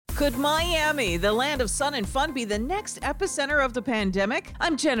Could Miami, the land of sun and fun, be the next epicenter of the pandemic?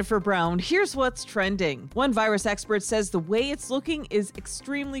 I'm Jennifer Brown. Here's what's trending. One virus expert says the way it's looking is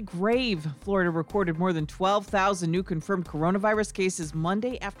extremely grave. Florida recorded more than 12,000 new confirmed coronavirus cases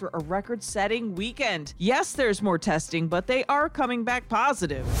Monday after a record-setting weekend. Yes, there's more testing, but they are coming back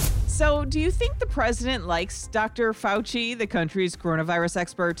positive. So, do you think the president likes Dr. Fauci, the country's coronavirus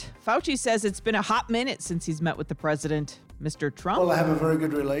expert? Fauci says it's been a hot minute since he's met with the president. Mr. Trump? Well, I have a very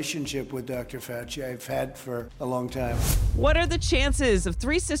good relationship with Dr. Fauci. I've had for a long time. What are the chances of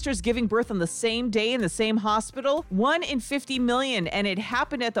three sisters giving birth on the same day in the same hospital? 1 in 50 million, and it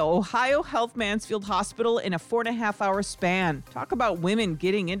happened at the Ohio Health Mansfield Hospital in a 4.5-hour span. Talk about women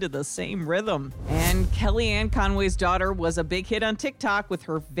getting into the same rhythm. And Kellyanne Conway's daughter was a big hit on TikTok with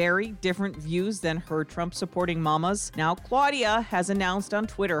her very different views than her Trump-supporting mamas. Now Claudia has announced on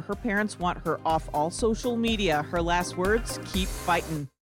Twitter her parents want her off all social media. Her last words, keep fighting.